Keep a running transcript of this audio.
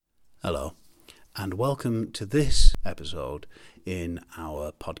Hello, and welcome to this episode in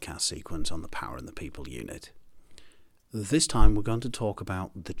our podcast sequence on the Power and the People unit. This time we're going to talk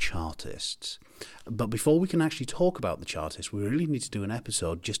about the Chartists. But before we can actually talk about the Chartists, we really need to do an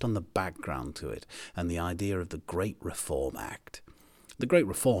episode just on the background to it and the idea of the Great Reform Act. The Great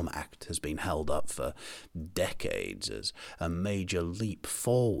Reform Act has been held up for decades as a major leap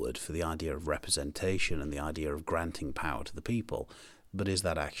forward for the idea of representation and the idea of granting power to the people. But is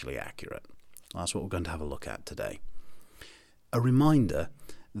that actually accurate? That's what we're going to have a look at today. A reminder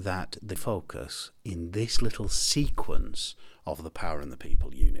that the focus in this little sequence of the Power and the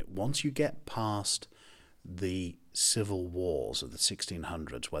People unit, once you get past the civil wars of the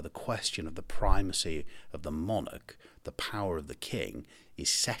 1600s, where the question of the primacy of the monarch, the power of the king, is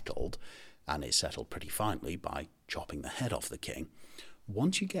settled, and is settled pretty finely by chopping the head off the king,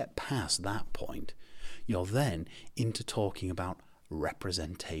 once you get past that point, you're then into talking about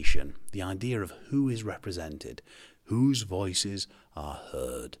representation, the idea of who is represented, whose voices are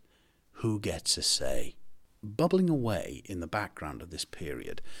heard, who gets a say. Bubbling away in the background of this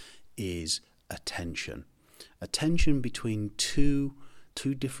period is a tension between two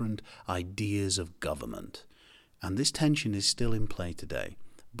different ideas of government, and this tension is still in play today.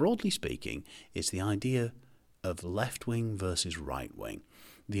 Broadly speaking, it's the idea of left-wing versus right-wing,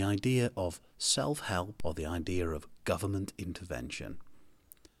 the idea of self-help or the idea of government intervention.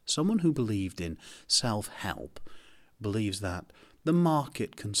 Someone who believed in self-help believes that the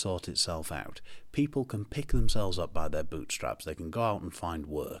market can sort itself out. People can pick themselves up by their bootstraps. They can go out and find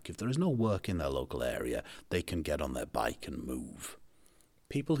work. If there is no work in their local area, they can get on their bike and move.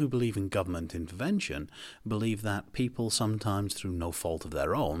 People who believe in government intervention believe that people sometimes, through no fault of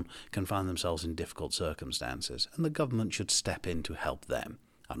their own, can find themselves in difficult circumstances, and the government should step in to help them,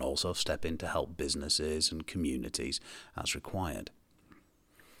 and also step in to help businesses and communities as required.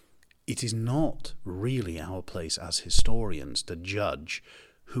 It is not really our place as historians to judge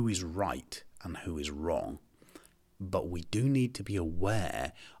who is right and who is wrong, but we do need to be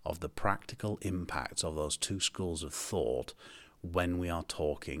aware of the practical impacts of those two schools of thought when we are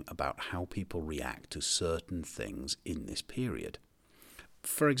talking about how people react to certain things in this period.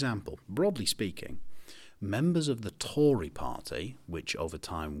 For example, broadly speaking, members of the Tory party, which over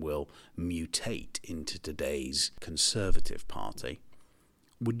time will mutate into today's Conservative Party,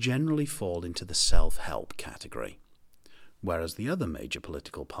 would generally fall into the self-help category, whereas the other major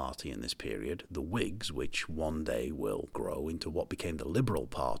political party in this period, the Whigs, which one day will grow into what became the Liberal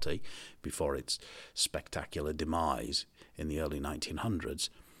Party before its spectacular demise in the early 1900s,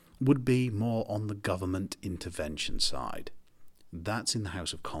 would be more on the government intervention side. That's in the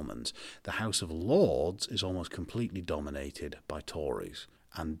House of Commons. The House of Lords is almost completely dominated by Tories,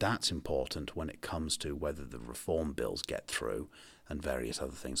 and that's important when it comes to whether the reform bills get through and various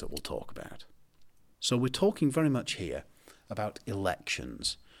other things that we'll talk about. So we're talking very much here about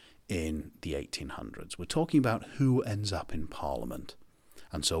elections in the 1800s. We're talking about who ends up in Parliament,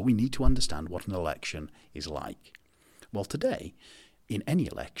 and so we need to understand what an election is like. Well, today, in any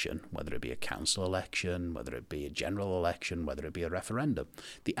election, whether it be a council election, whether it be a general election, whether it be a referendum,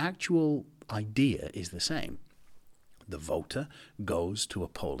 the actual idea is the same. The voter goes to a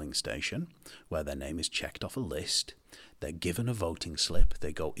polling station where their name is checked off a list. They're given a voting slip.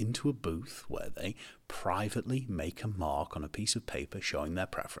 They go into a booth where they privately make a mark on a piece of paper showing their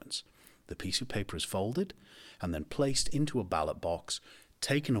preference. The piece of paper is folded and then placed into a ballot box,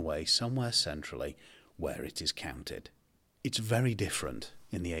 taken away somewhere centrally where it is counted. It's very different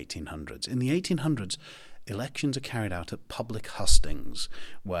in the 1800s. In the 1800s, elections are carried out at public hustings,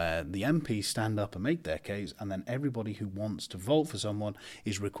 where the MPs stand up and make their case, and then everybody who wants to vote for someone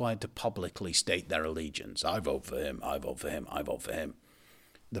is required to publicly state their allegiance. I vote for him, I vote for him, I vote for him.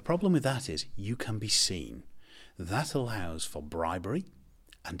 The problem with that is you can be seen. That allows for bribery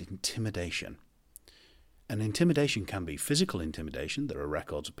and intimidation. And intimidation can be physical intimidation. There are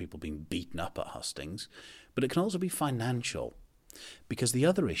records of people being beaten up at hustings, but it can also be financial. Because the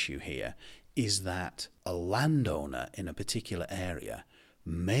other issue here is that a landowner in a particular area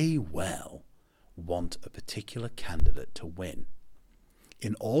may well want a particular candidate to win.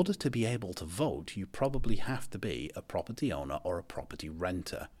 In order to be able to vote, you probably have to be a property owner or a property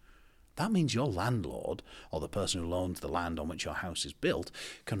renter. That means your landlord, or the person who owns the land on which your house is built,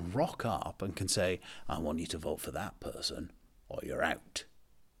 can rock up and can say, I want you to vote for that person, or you're out.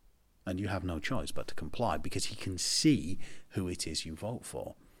 And you have no choice but to comply, because he can see who it is you vote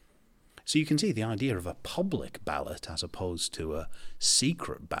for. So you can see the idea of a public ballot as opposed to a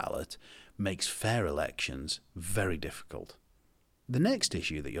secret ballot makes fair elections very difficult. The next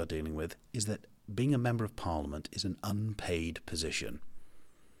issue that you're dealing with is that being a member of Parliament is an unpaid position.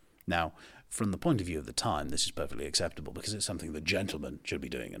 Now, from the point of view of the time, this is perfectly acceptable because it's something that gentlemen should be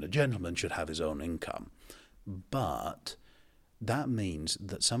doing, and a gentleman should have his own income. But that means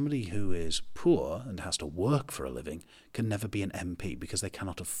that somebody who is poor and has to work for a living can never be an MP because they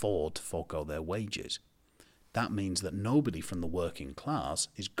cannot afford to forego their wages. That means that nobody from the working class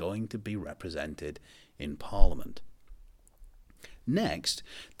is going to be represented in Parliament. Next,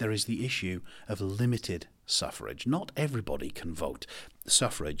 there is the issue of limited suffrage. Not everybody can vote.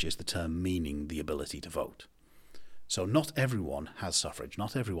 Suffrage is the term meaning the ability to vote. So not everyone has suffrage,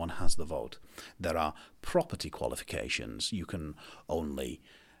 not everyone has the vote. There are property qualifications. You can only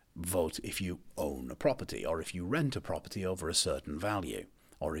vote if you own a property, or if you rent a property over a certain value,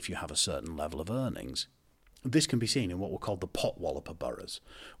 or if you have a certain level of earnings. This can be seen in what were called the potwalloper boroughs,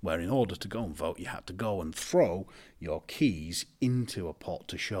 where in order to go and vote you had to go and throw your keys into a pot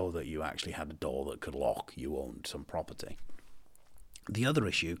to show that you actually had a door that could lock, you owned some property. The other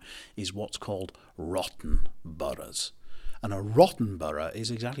issue is what's called rotten boroughs. And a rotten borough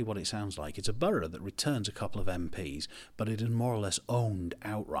is exactly what it sounds like. It's a borough that returns a couple of MPs, but it is more or less owned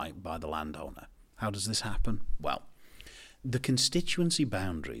outright by the landowner. How does this happen? Well, the constituency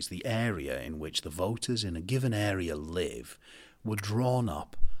boundaries, the area in which the voters in a given area live, were drawn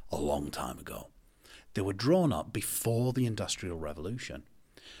up a long time ago. They were drawn up before the Industrial Revolution.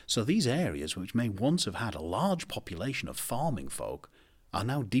 So these areas, which may once have had a large population of farming folk, are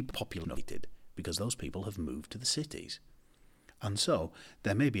now depopulated because those people have moved to the cities. And so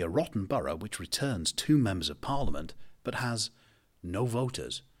there may be a rotten borough which returns 2 members of Parliament but has no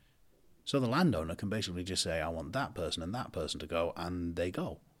voters. So the landowner can basically just say, I want that person and that person to go, and they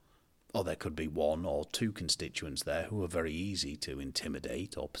go. Or there could be 1 or 2 constituents there who are very easy to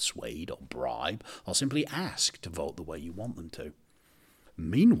intimidate or persuade or bribe or simply ask to vote the way you want them to.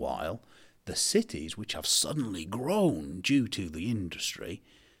 Meanwhile, the cities, which have suddenly grown due to the industry,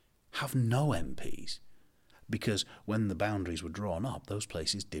 have no MPs, because when the boundaries were drawn up, those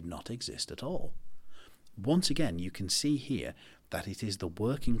places did not exist at all. Once again, you can see here that it is the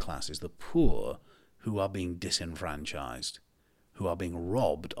working classes, the poor, who are being disenfranchised, who are being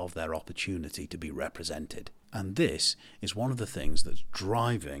robbed of their opportunity to be represented. And this is one of the things that's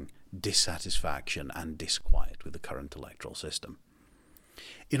driving dissatisfaction and disquiet with the current electoral system.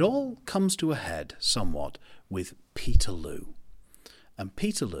 It all comes to a head somewhat with Peterloo. And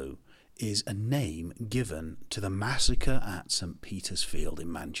Peterloo is a name given to the massacre at St. Peter's Field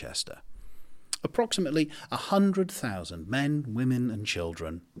in Manchester. Approximately 100,000 men, women and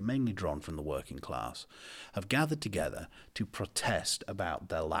children, mainly drawn from the working class, have gathered together to protest about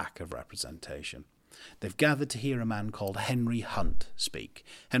their lack of representation. They've gathered to hear a man called Henry Hunt speak.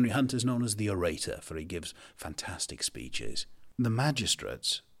 Henry Hunt is known as the orator, for he gives fantastic speeches. The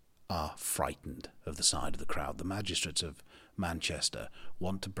magistrates are frightened of the side of the crowd. The magistrates of Manchester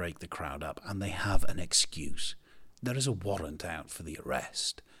want to break the crowd up, and they have an excuse. There is a warrant out for the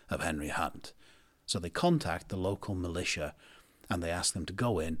arrest of Henry Hunt. So they contact the local militia and they ask them to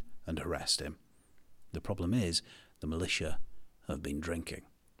go in and arrest him. The problem is the militia have been drinking.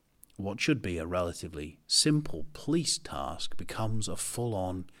 What should be a relatively simple police task becomes a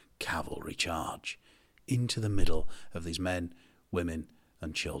full-on cavalry charge into the middle of these men, women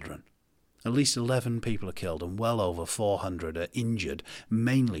and children. At least 11 people are killed and well over 400 are injured,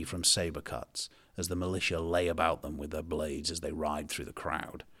 mainly from sabre cuts, as the militia lay about them with their blades as they ride through the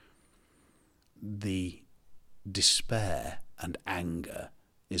crowd. The despair and anger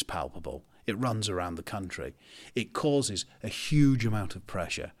is palpable. It runs around the country. It causes a huge amount of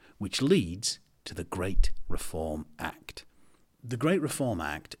pressure, which leads to the Great Reform Act. The Great Reform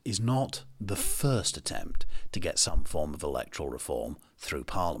Act is not the first attempt to get some form of electoral reform through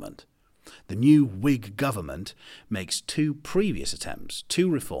Parliament. The new Whig government makes 2 previous attempts,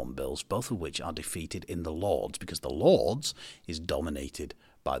 2 reform bills, both of which are defeated in the Lords, because the Lords is dominated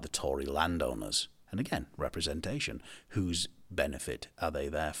by the Tory landowners. And again, representation. Whose benefit are they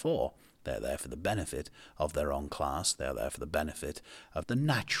there for? They're there for the benefit of their own class. They're there for the benefit of the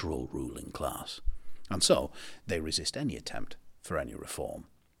natural ruling class. And so they resist any attempt for any reform.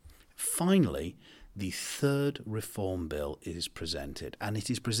 Finally, the 3rd reform bill is presented, and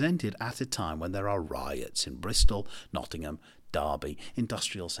it is presented at a time when there are riots in Bristol, Nottingham, Derby,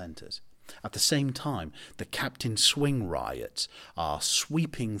 industrial centres. At the same time, the Captain Swing riots are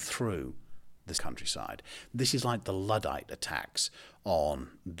sweeping through the countryside. This is like the Luddite attacks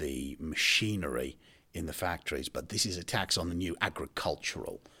on the machinery in the factories, but this is attacks on the new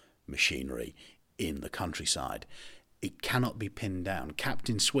agricultural machinery in the countryside. It cannot be pinned down.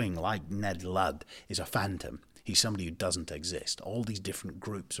 Captain Swing, like Ned Ludd, is a phantom. He's somebody who doesn't exist. All these different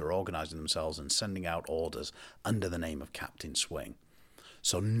groups are organising themselves and sending out orders under the name of Captain Swing.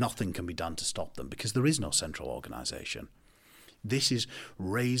 so nothing can be done to stop them because there is no central organisation. This is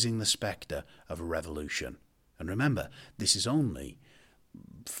raising the spectre of a revolution. And remember, this is only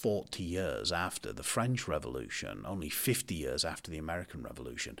 40 years after the French Revolution, only 50 years after the American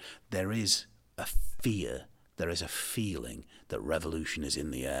Revolution. There is a fear, there is a feeling that revolution is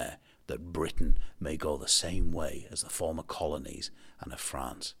in the air, that Britain may go the same way as the former colonies and of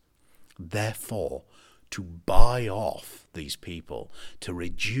France. Therefore, to buy off these people, to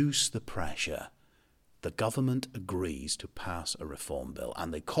reduce the pressure, the government agrees to pass a reform bill,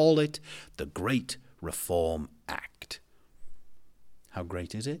 and they call it the Great Reform Act. How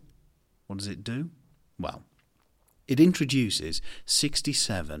great is it? What does it do? Well, it introduces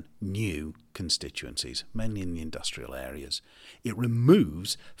 67 new constituencies, mainly in the industrial areas. It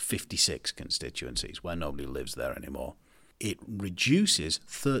removes 56 constituencies where nobody lives there anymore. It reduces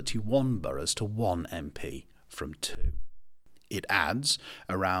 31 boroughs to 1 MP from 2. It adds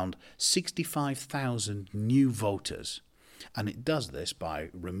around 65,000 new voters, and it does this by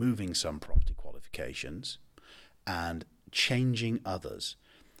removing some property qualifications and changing others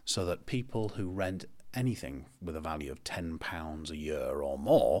so that people who rent anything with a value of £10 a year or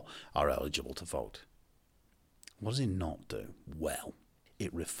more are eligible to vote. What does it not do? Well,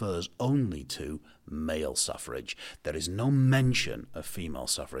 it refers only to male suffrage. There is no mention of female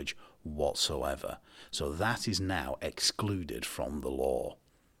suffrage whatsoever. So that is now excluded from the law.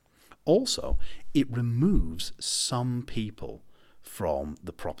 Also, it removes some people from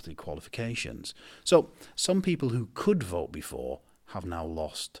the property qualifications. So some people who could vote before have now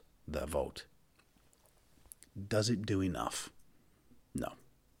lost their vote. Does it do enough? No,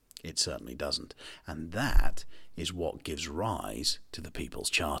 it certainly doesn't. And that is what gives rise to the People's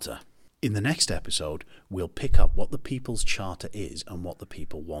Charter. In the next episode, we'll pick up what the People's Charter is and what the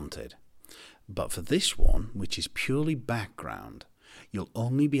people wanted. But for this one, which is purely background, you'll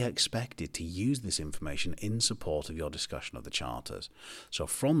only be expected to use this information in support of your discussion of the Charters. So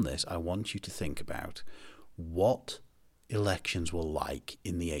from this, I want you to think about what elections were like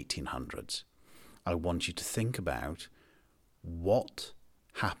in the 1800s. I want you to think about what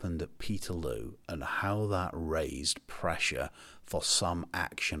happened at Peterloo and how that raised pressure for some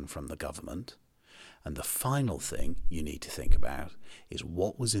action from the government. And the final thing you need to think about is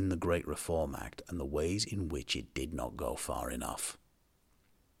what was in the Great Reform Act and the ways in which it did not go far enough.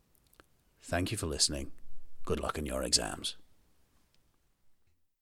 Thank you for listening. Good luck in your exams.